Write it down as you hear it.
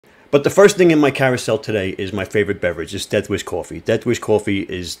But the first thing in my carousel today is my favorite beverage. It's Death Wish coffee. Death Wish coffee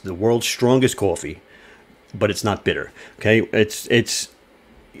is the world's strongest coffee, but it's not bitter. Okay, it's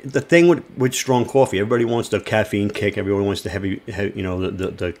the thing with strong coffee. Everybody wants the caffeine kick. Everybody wants the you know,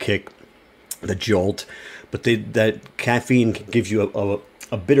 the kick, the jolt. But that caffeine gives you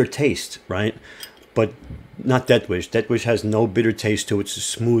a bitter taste, right? But not Death Wish. Death Wish has no bitter taste to it. It's a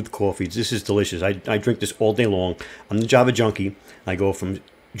smooth coffee. This is delicious. I drink this all day long. I'm the Java junkie. I go from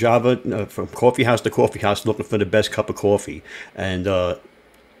from coffee house to coffee house looking for the best cup of coffee. And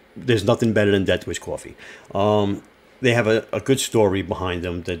there's nothing better than Death Wish coffee. They have a good story behind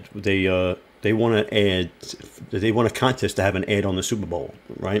them that they want to add. They want a contest to have an ad on the Super Bowl,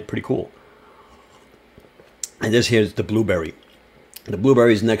 right? Pretty cool. And this here's the blueberry. The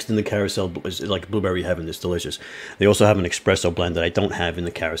blueberry is next in the carousel. It's like blueberry heaven. It's delicious. They also have an espresso blend that I don't have in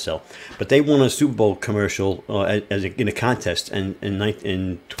the carousel. But they won a Super Bowl commercial in a contest in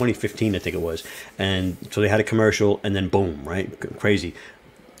 2015, I think it was. And so they had a commercial, and then boom, right? Crazy.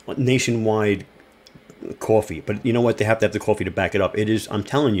 Nationwide coffee. But you know what? They have to have the coffee to back it up. It is, I'm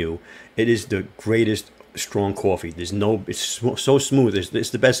telling you, it is the greatest strong coffee. There's no, it's so smooth.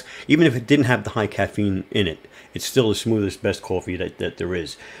 It's the best. Even if it didn't have the high caffeine in it, it's still the smoothest, best coffee that there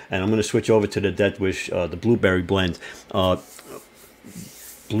is. And I'm going to switch over to the Death Wish, the blueberry blend.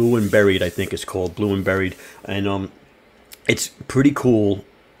 Blue and Berried, I think it's called. Blue and Berried. And it's pretty cool,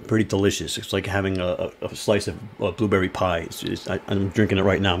 pretty delicious. It's like having a slice of blueberry pie. I'm drinking it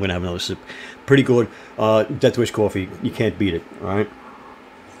right now. I'm going to have another sip. Pretty good. Death Wish coffee. You can't beat it, all right?